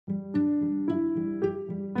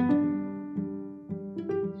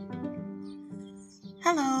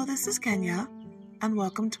Hello, this is Kenya, and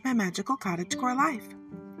welcome to my magical cottagecore life.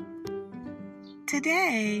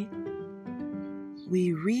 Today,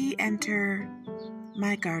 we re-enter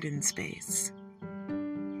my garden space.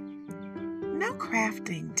 No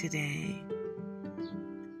crafting today.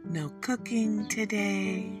 No cooking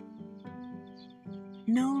today.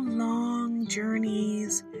 No long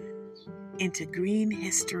journeys into green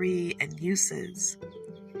history and uses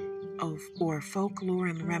or folklore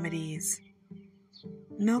and remedies.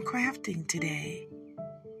 No crafting today.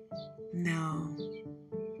 No,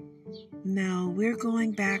 we're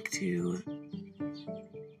going back to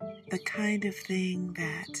the kind of thing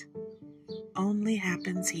that only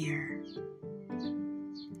happens here.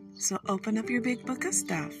 So open up your big book of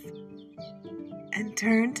stuff and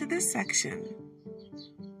turn to this section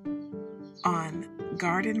on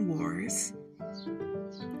garden wars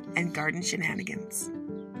and garden shenanigans.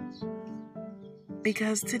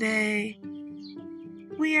 Because today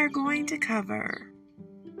we are going to cover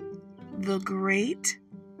the Great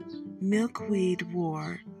Milkweed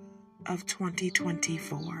War of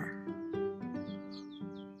 2024.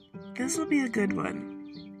 This will be a good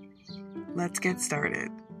one. Let's get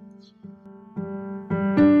started.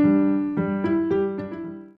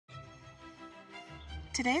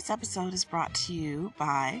 Today's episode is brought to you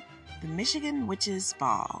by the Michigan Witches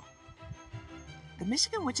Ball. The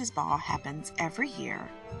Michigan Witches Ball happens every year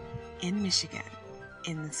in Michigan,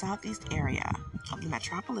 in the southeast area of the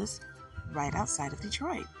metropolis right outside of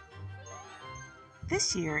Detroit.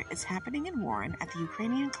 This year, it's happening in Warren at the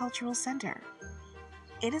Ukrainian Cultural Center.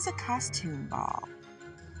 It is a costume ball,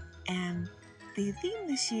 and the theme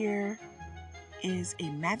this year is a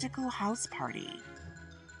magical house party.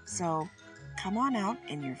 So come on out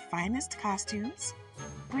in your finest costumes,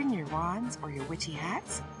 bring your wands or your witchy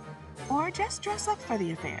hats, or just dress up for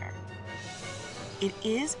the affair. It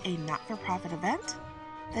is a not-for-profit event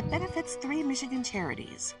that benefits 3 Michigan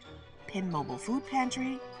charities: Penn Mobile Food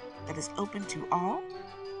Pantry, that is open to all,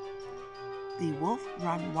 the Wolf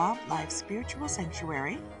Run Wildlife Spiritual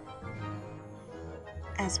Sanctuary,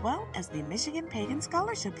 as well as the Michigan Pagan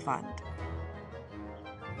Scholarship Fund.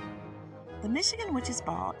 The Michigan Witches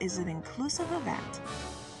Ball is an inclusive event,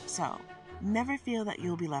 so never feel that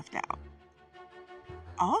you'll be left out.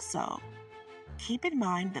 Also, keep in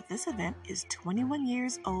mind that this event is 21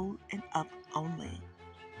 years old and up only.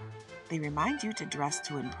 They remind you to dress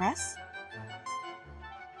to impress.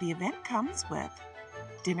 The event comes with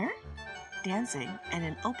dinner, dancing, and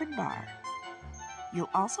an open bar. You'll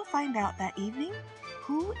also find out that evening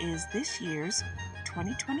who is this year's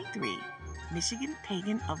 2023 Michigan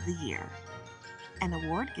Pagan of the Year, an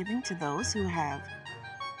award given to those who have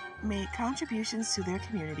made contributions to their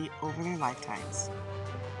community over their lifetimes.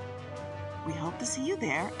 We hope to see you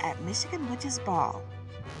there at Michigan Witches Ball.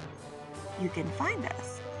 You can find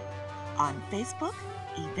us on Facebook,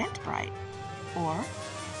 Eventbrite, or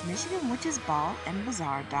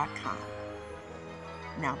MichiganWitchesBallandBazaar.com.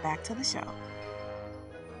 Now back to the show.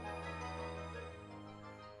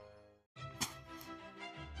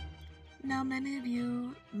 Now, many of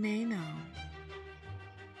you may know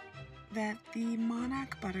that the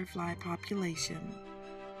monarch butterfly population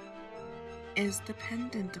is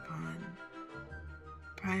dependent upon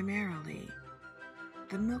primarily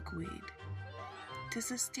the milkweed to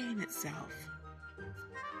sustain itself.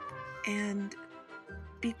 And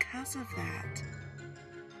because of that,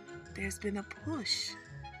 there's been a push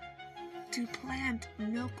to plant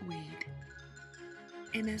milkweed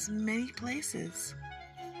in as many places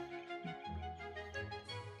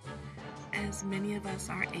as many of us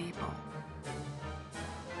are able.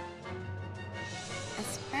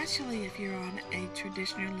 Especially if you're on a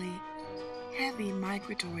traditionally heavy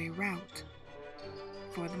migratory route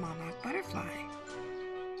for the monarch butterfly,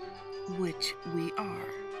 which we are.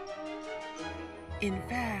 In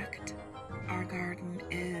fact, our garden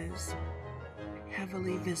is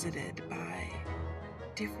heavily visited by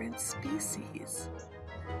different species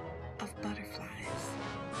of butterflies.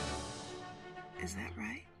 Is that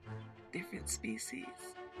right? Different species?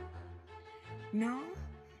 No,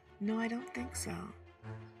 I don't think so.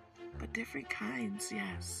 But different kinds,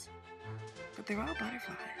 yes. But they're all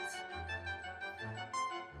butterflies.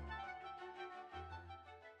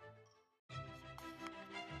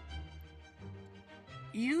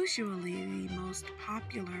 Usually the most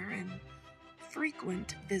popular and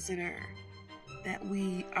frequent visitor that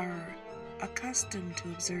we are accustomed to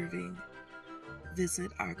observing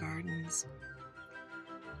visit our gardens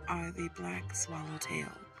are the black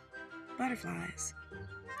swallowtail butterflies.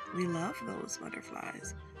 We love those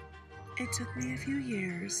butterflies. It took me a few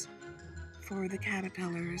years for the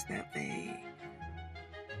caterpillars that they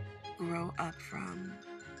grow up from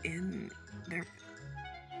in their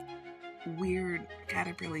weird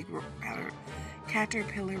caterpillary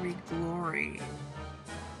glory.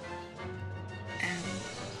 And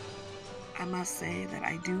I must say that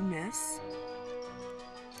I do miss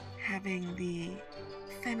having the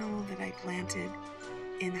fennel that I planted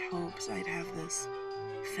in hopes I'd have this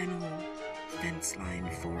fennel fence line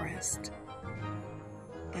forest.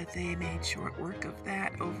 But they made short work of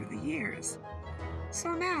that over the years.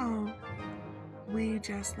 So now we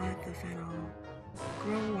just let the fennel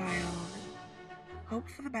grow wild and hope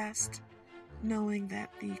for the best, knowing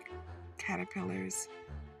that the caterpillars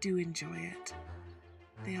do enjoy it.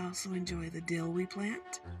 They also enjoy the dill we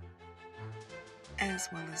plant, as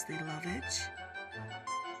well as the lovage,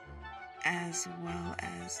 as well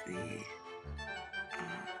as the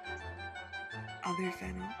other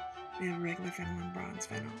fennel. We have regular fennel and bronze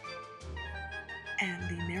fennel. And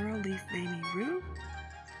the narrow leaf veiny rue,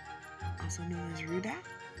 also known as ruda.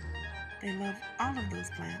 They love all of those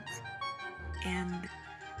plants, and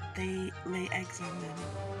they lay eggs on them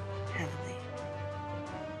heavily.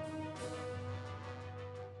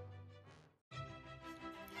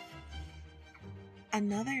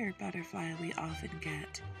 Another butterfly we often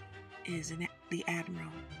get is the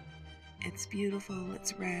admiral. It's beautiful,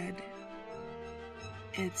 it's red,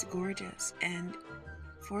 it's gorgeous, and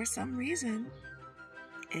for some reason,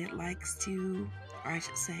 it likes to, or I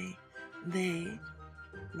should say, they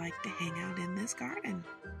like to hang out in this garden.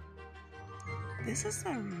 This is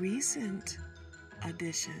a recent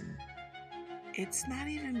addition. It's not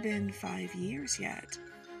even been 5 years yet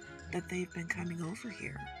that they've been coming over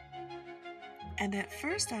here. And at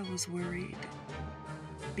first I was worried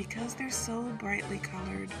because they're so brightly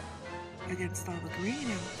colored against all the green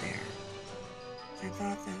out there. I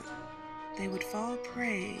thought that they would fall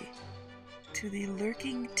prey to the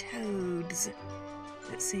lurking toads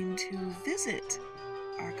that seem to visit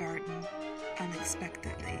our garden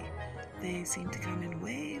unexpectedly. They seem to come in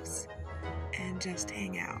waves and just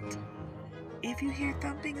hang out. If you hear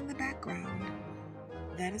thumping in the background,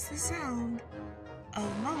 that is the sound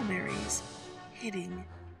of mulberries hitting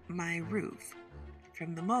my roof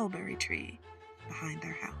from the mulberry tree behind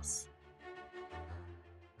our house.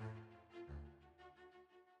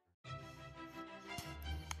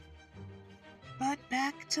 But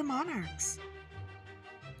back to monarchs.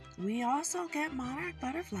 We also get monarch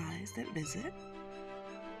butterflies that visit.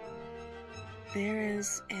 There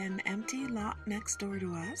is an empty lot next door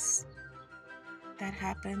to us that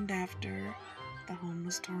happened after the home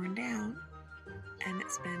was torn down, and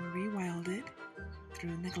it's been rewilded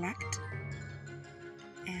through neglect.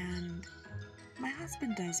 And my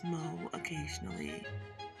husband does mow occasionally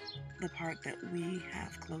the part that we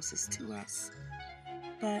have closest to us,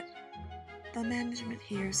 but the management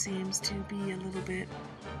here seems to be a little bit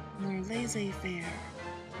more laissez-faire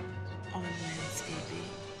on landscaping.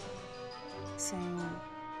 So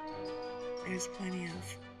there's plenty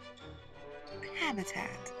of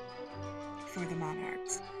habitat for the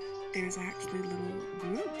monarchs. There's actually little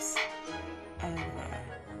groups of,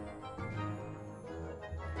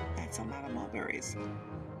 that's a lot of mulberries.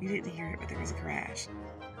 You didn't hear it, but there was a crash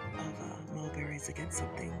of mulberries against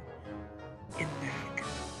something in the back.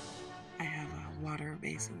 I have water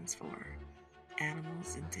basins for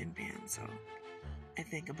animals and tin pans, so I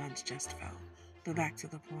think a bunch just fell. But back to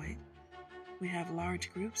the point, we have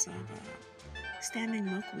large groups of standing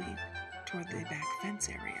milkweed toward the back fence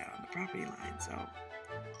area on the property line, so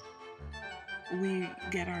we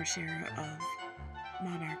get our share of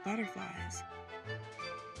monarch butterflies.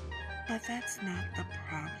 But that's not the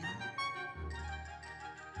problem.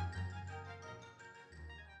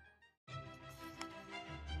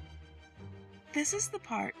 This is the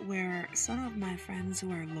part where some of my friends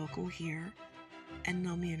who are local here and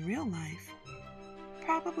know me in real life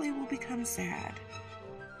probably will become sad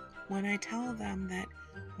when I tell them that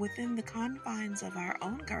within the confines of our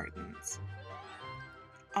own gardens,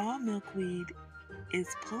 all milkweed is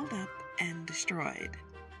pulled up and destroyed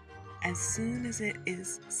as soon as it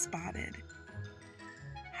is spotted.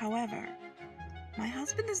 However, my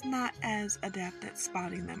husband is not as adept at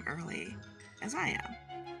spotting them early as I am.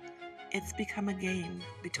 It's become a game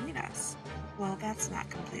between us. Well, that's not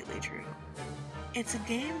completely true. It's a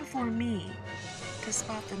game for me to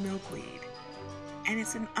spot the milkweed, and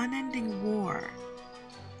it's an unending war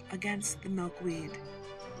against the milkweed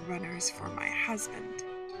runners for my husband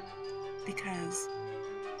because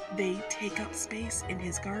they take up space in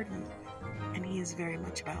his garden, and he is very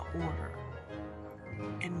much about order.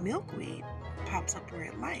 And milkweed pops up where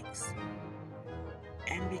it likes.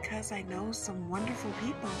 And because I know some wonderful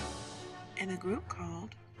people in a group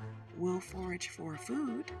called Will Forage for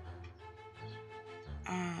Food,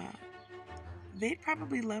 they'd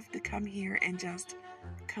probably love to come here and just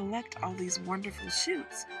collect all these wonderful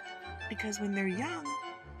shoots, because when they're young,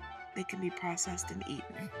 they can be processed and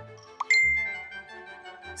eaten.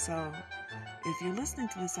 So, if you're listening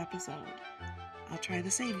to this episode, I'll try to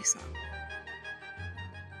save you some.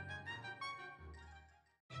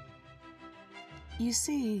 You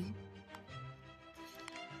see,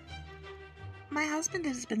 my husband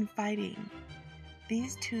has been fighting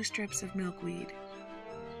these 2 strips of milkweed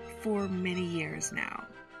for many years now.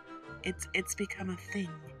 It's become a thing.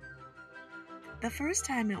 The first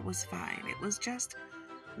time it was fine. It was just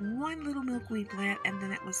 1 little milkweed plant, and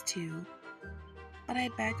then it was 2. But I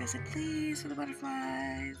begged, I said, please, for the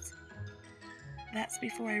butterflies. That's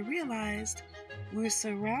before I realized we're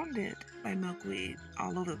surrounded by milkweed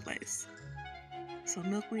all over the place. So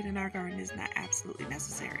milkweed in our garden is not absolutely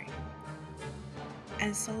necessary.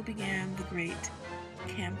 And so began the great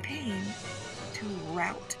campaign to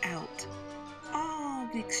rout out all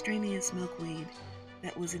the extraneous milkweed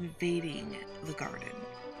that was invading the garden.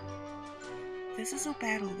 This is a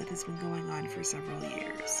battle that has been going on for several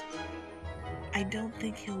years. I don't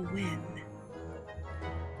think he'll win.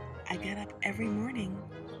 I get up every morning,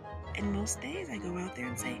 and most days I go out there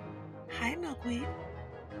and say, hi, milkweed,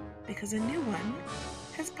 because a new one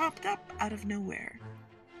has popped up out of nowhere.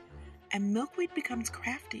 And milkweed becomes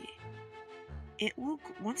crafty. It will,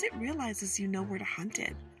 once it realizes you know where to hunt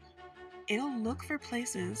it, it'll look for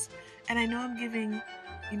places. And I know I'm giving,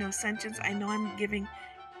 sentience. I know I'm giving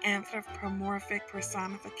anthropomorphic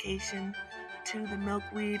personification to the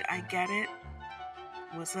milkweed. I get it.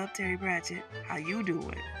 What's up, Terry Pratchett? How you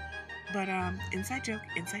doing? But inside joke.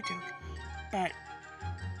 But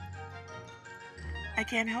I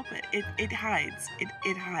can't help it. It hides.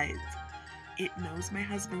 It hides. It knows my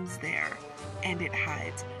husband's there, and it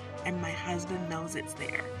hides. And my husband knows it's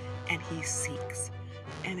there, and he seeks.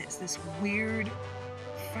 And it's this weird,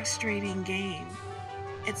 frustrating game.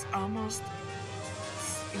 It's almost,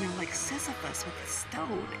 like Sisyphus with a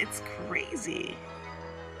stone. It's crazy.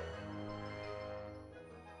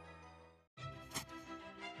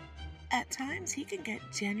 At times, he can get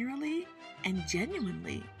genuinely and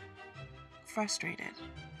genuinely frustrated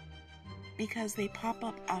because they pop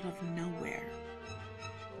up out of nowhere.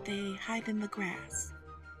 They hide in the grass.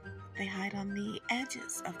 They hide on the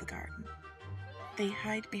edges of the garden. They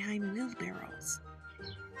hide behind wheelbarrows.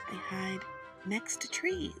 They hide next to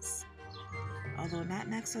trees. Although not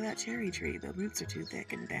next to that cherry tree. The roots are too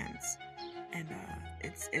thick and dense. And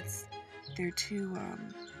they're too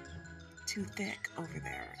thick over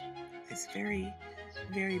there. It's very,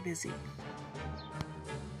 very busy.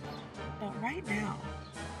 But right now,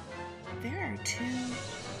 there are 2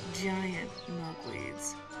 giant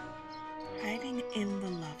milkweeds hiding in the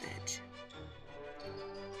lovage.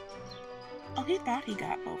 Oh, he thought he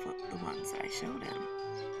got both of the ones that I showed him.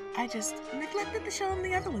 I just neglected to show him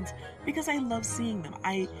the other ones because I love seeing them.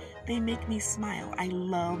 They make me smile. I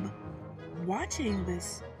love watching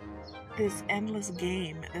this endless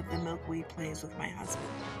game that the milkweed plays with my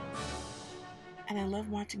husband. And I love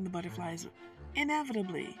watching the butterflies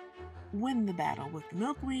inevitably win the battle with the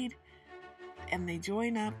milkweed, and they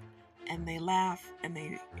join up and they laugh and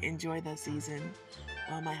they enjoy the season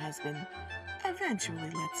while my husband eventually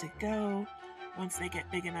lets it go once they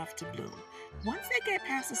get big enough to bloom. Once they get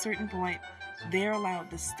past a certain point, they're allowed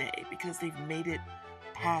to stay because they've made it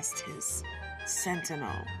past his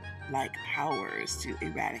sentinel-like powers to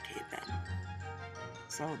eradicate them.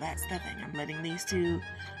 So that's the thing. I'm letting these 2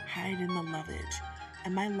 hide in the lovage.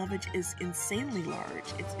 And my lovage is insanely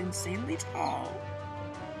large. It's insanely tall.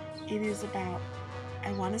 It is about,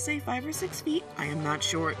 I want to say 5 or 6 feet. I am not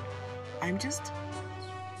short. I'm just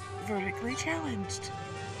vertically challenged.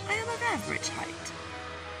 I am of average height.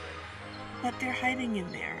 But they're hiding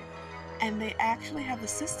in there. And they actually have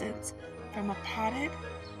assistance from a potted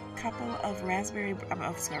couple of blackberry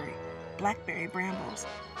brambles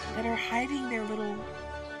that are hiding their little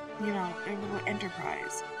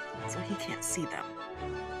enterprise, so he can't see them.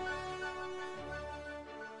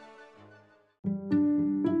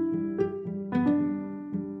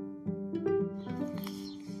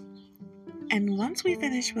 And once we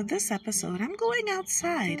finish with this episode, I'm going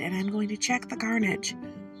outside and I'm going to check the carnage.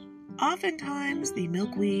 Oftentimes, the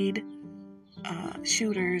milkweed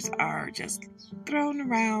shooters are just thrown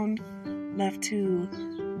around, left to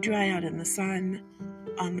dry out in the sun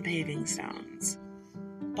on the paving stones.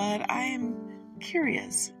 But I am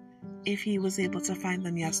curious if he was able to find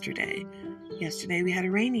them yesterday. Yesterday we had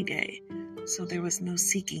a rainy day, so there was no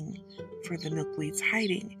seeking for the milkweed's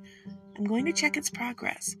hiding. I'm going to check its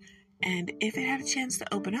progress, and if it had a chance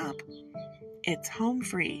to open up, it's home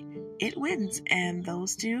free. it wins. And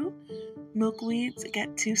those two milkweeds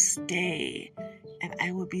get to stay. And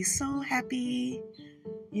I would be so happy.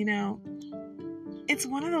 You know, it's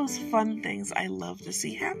one of those fun things I love to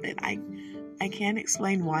see happen. I can't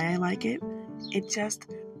explain why I like it. It just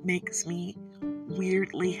makes me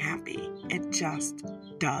weirdly happy. It just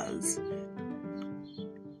does.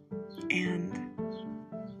 And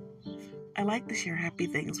I like to share happy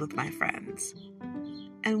things with my friends.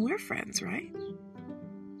 And we're friends, right?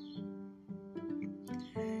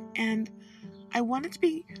 And I wanted to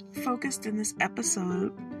be focused in this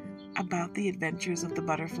episode about the adventures of the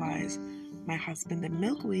butterflies, my husband and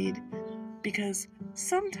milkweed, because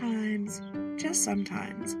sometimes, just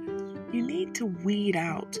sometimes, you need to weed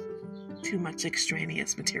out too much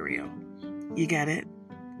extraneous material. You get it?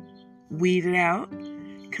 Weed it out?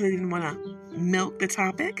 Because I didn't want to milk the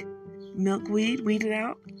topic? Milkweed, weed it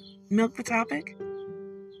out? Milk the topic?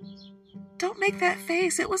 Don't make that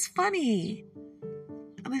face. It was funny.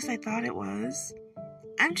 At least I thought it was.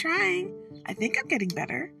 I'm trying. I think I'm getting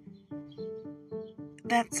better.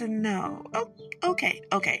 That's a no. Oh, okay.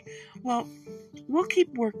 Well, we'll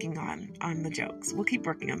keep working on the jokes. We'll keep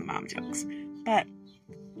working on the mom jokes. But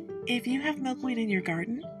if you have milkweed in your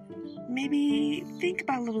garden, maybe think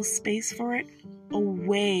about a little space for it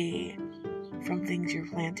away from things you're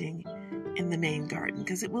planting in the main garden,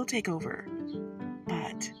 because it will take over.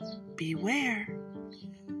 But beware.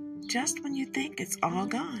 Just when you think it's all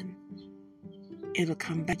gone, it'll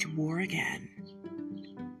come back to war again.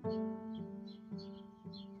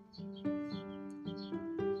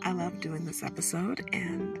 I love doing this episode,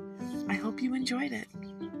 and I hope you enjoyed it.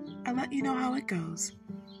 I'll let you know how it goes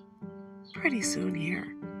pretty soon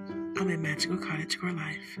here on my Magical Cottage Core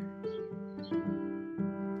Life.